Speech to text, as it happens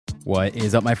What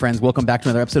is up, my friends? Welcome back to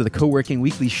another episode of the Co-working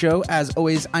Weekly Show. As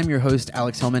always, I'm your host,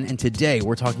 Alex Hillman, and today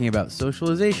we're talking about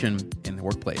socialization in the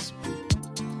workplace.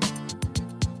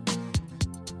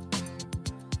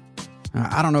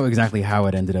 I don't know exactly how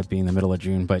it ended up being the middle of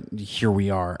June, but here we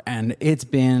are. And it's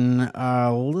been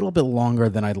a little bit longer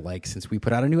than I'd like since we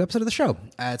put out a new episode of the show.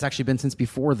 It's actually been since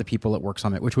before the People at Work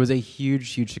Summit, which was a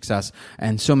huge, huge success.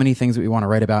 And so many things that we want to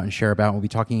write about and share about. We'll be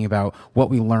talking about what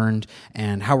we learned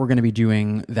and how we're going to be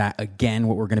doing that again,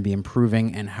 what we're going to be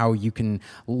improving, and how you can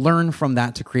learn from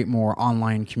that to create more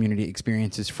online community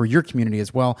experiences for your community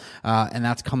as well. And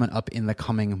that's coming up in the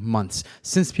coming months.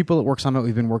 Since People at Work Summit,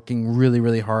 we've been working really,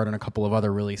 really hard on a couple of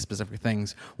other really specific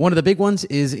things. One of the big ones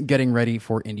is getting ready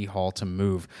for Indy Hall to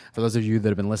move. For those of you that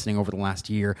have been listening over the last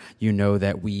year, you know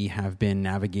that we have been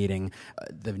navigating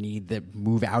the need to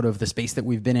move out of the space that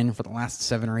we've been in for the last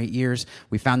 7 or 8 years.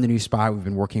 We found a new spot. We've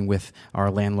been working with our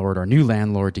new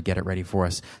landlord, to get it ready for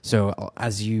us. So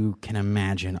as you can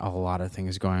imagine, a lot of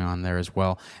things going on there as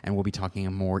well. And we'll be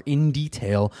talking more in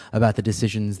detail about the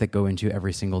decisions that go into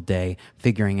every single day,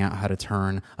 figuring out how to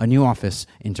turn a new office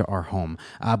into our home.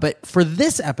 But for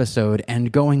this episode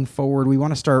and going forward, we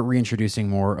want to start reintroducing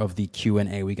more of the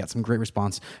Q&A. We got some great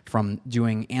response from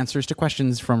doing answers to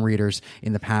questions from readers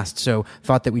in the past. So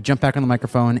thought that we'd jump back on the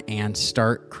microphone and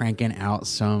start cranking out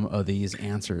some of these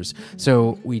answers.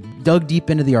 So we dug deep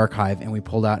into the archive and we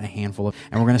pulled out a handful of,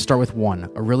 and we're going to start with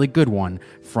one, a really good one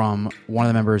from one of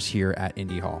the members here at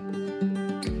Indy Hall.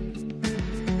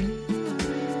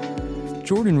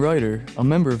 Jordan Ryder, a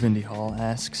member of Indy Hall,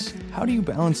 asks, how do you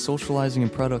balance socializing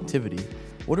and productivity?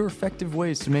 What are effective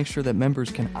ways to make sure that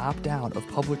members can opt out of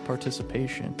public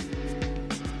participation?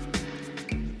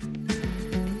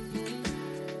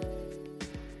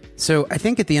 So I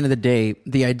think at the end of the day,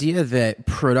 the idea that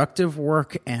productive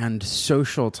work and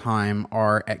social time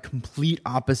are at complete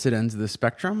opposite ends of the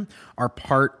spectrum are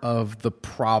part of the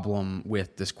problem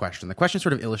with this question. The question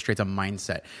sort of illustrates a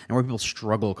mindset and where people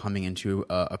struggle coming into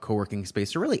a co-working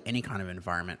space or really any kind of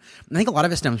environment. And I think a lot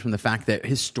of it stems from the fact that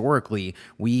historically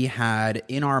we had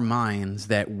in our minds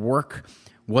that work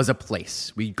was a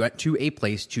place. We got to a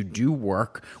place to do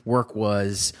work. Work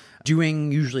was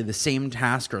doing usually the same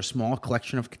task or a small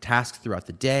collection of tasks throughout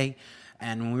the day.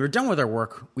 And when we were done with our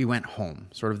work, we went home,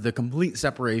 sort of the complete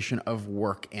separation of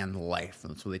work and life.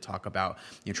 And that's what they talk about,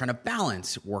 trying to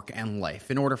balance work and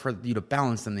life. In order for you to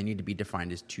balance them, they need to be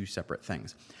defined as two separate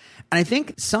things. And I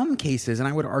think some cases, and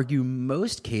I would argue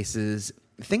most cases,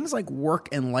 things like work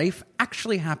and life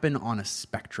actually happen on a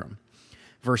spectrum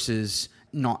versus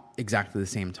not exactly the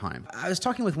same time. I was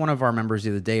talking with one of our members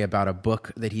the other day about a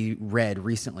book that he read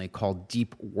recently called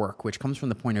Deep Work, which comes from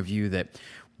the point of view that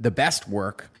the best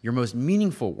work, your most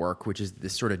meaningful work, which is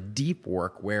this sort of deep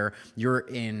work where you're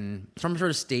in some sort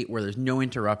of state where there's no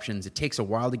interruptions. It takes a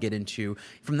while to get into.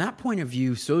 From that point of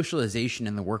view, socialization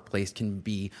in the workplace can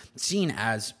be seen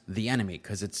as the enemy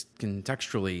because it's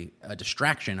contextually a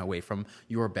distraction away from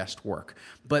your best work.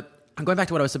 But going back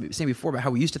to what I was saying before about how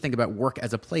we used to think about work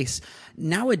as a place,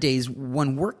 nowadays,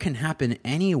 when work can happen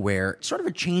anywhere, it's sort of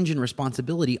a change in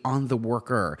responsibility on the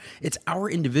worker. It's our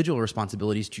individual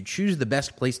responsibilities to choose the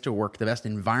best place to work, the best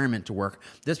environment to work,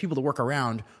 the best people to work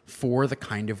around for the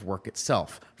kind of work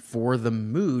itself, for the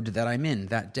mood that I'm in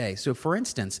that day. So for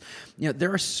instance,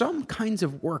 there are some kinds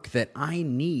of work that I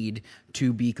need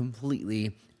to be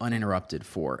completely uninterrupted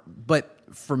for. But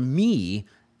for me,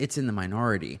 it's in the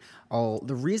minority.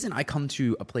 The reason I come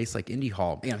to a place like Indy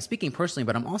Hall, I'm speaking personally,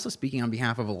 but I'm also speaking on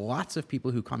behalf of lots of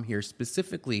people who come here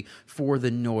specifically for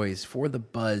the noise, for the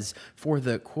buzz, for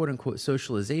the quote-unquote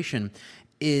socialization,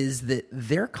 is that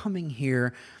they're coming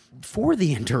here for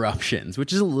the interruptions,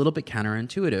 which is a little bit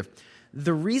counterintuitive.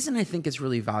 The reason I think it's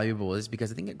really valuable is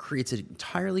because I think it creates an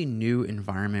entirely new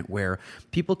environment where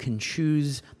people can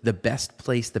choose the best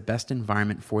place, the best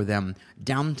environment for them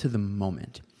down to the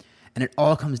moment. And it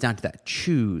all comes down to that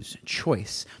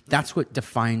choice. That's what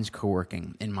defines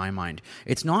co-working in my mind.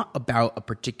 It's not about a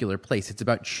particular place. It's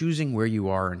about choosing where you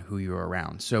are and who you're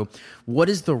around. So what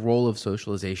is the role of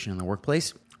socialization in the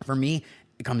workplace? For me,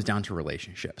 it comes down to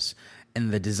relationships. And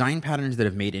the design patterns that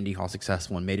have made Indy Hall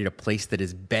successful and made it a place that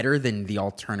is better than the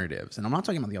alternatives. And I'm not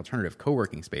talking about the alternative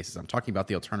co-working spaces. I'm talking about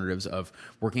the alternatives of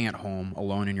working at home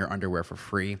alone in your underwear for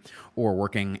free, or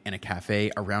working in a cafe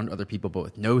around other people but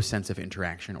with no sense of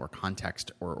interaction or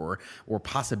context or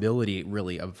possibility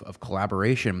really of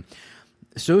collaboration.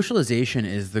 Socialization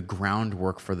is the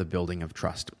groundwork for the building of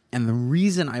trust. And the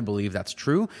reason I believe that's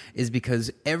true is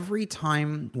because every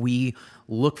time we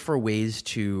look for ways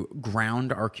to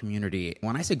ground our community,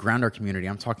 when I say ground our community,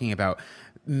 I'm talking about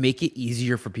make it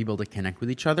easier for people to connect with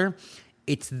each other.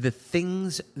 It's the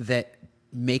things that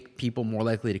make people more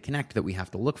likely to connect that we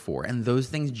have to look for. And those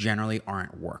things generally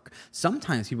aren't work.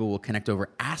 Sometimes people will connect over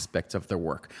aspects of their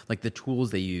work, like the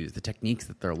tools they use, the techniques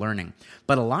that they're learning.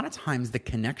 But a lot of times the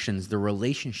connections, the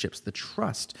relationships, the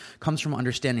trust comes from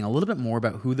understanding a little bit more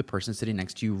about who the person sitting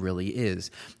next to you really is.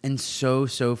 And so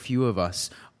few of us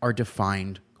are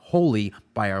defined wholly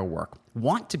by our work,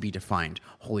 want to be defined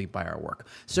wholly by our work.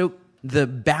 So the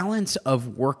balance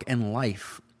of work and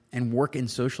life and work and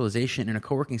socialization in a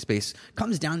co-working space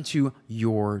comes down to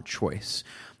your choice.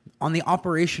 On the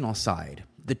operational side,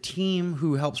 the team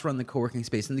who helps run the co-working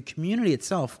space and the community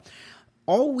itself,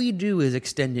 all we do is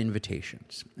extend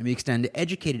invitations. And we extend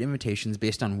educated invitations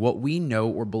based on what we know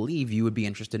or believe you would be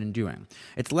interested in doing.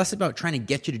 It's less about trying to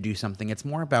get you to do something. It's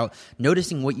more about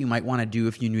noticing what you might want to do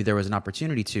if you knew there was an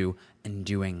opportunity to, and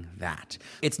doing that.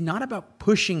 It's not about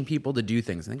pushing people to do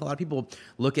things. I think a lot of people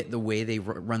look at the way they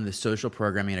run the social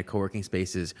programming in a co-working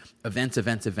space as events,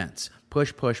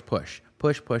 push, push, push,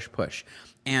 push, push, push.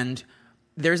 And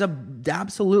there's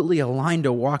absolutely a line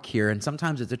to walk here, and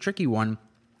sometimes it's a tricky one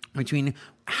between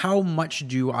how much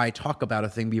do I talk about a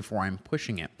thing before I'm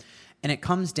pushing it. And it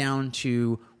comes down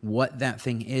to what that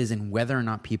thing is and whether or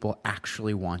not people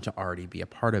actually want to already be a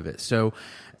part of it. So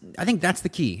I think that's the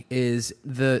key, is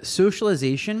the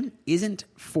socialization isn't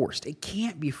forced. It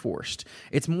can't be forced.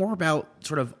 It's more about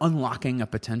sort of unlocking a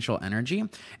potential energy.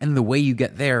 And the way you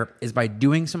get there is by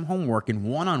doing some homework in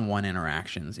one-on-one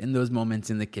interactions, in those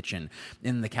moments in the kitchen,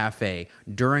 in the cafe,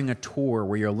 during a tour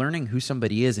where you're learning who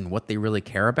somebody is and what they really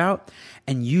care about,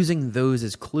 and using those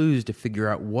as clues to figure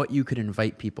out what you could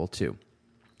invite people to.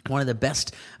 One of the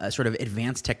best sort of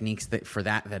advanced techniques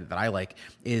that I like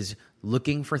is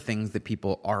looking for things that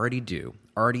people already do,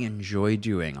 already enjoy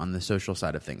doing on the social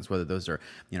side of things, whether those are,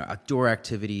 outdoor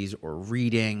activities or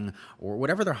reading or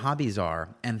whatever their hobbies are,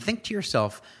 and think to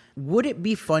yourself, would it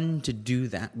be fun to do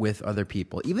that with other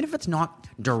people, even if it's not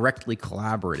directly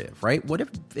collaborative, right? What if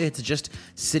it's just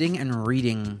sitting and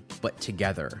reading, but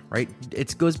together, right?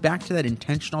 It goes back to that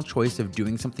intentional choice of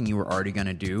doing something you were already going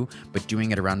to do, but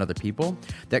doing it around other people.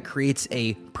 That creates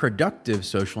a productive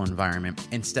social environment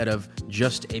instead of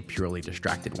just a purely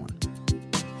distracted one.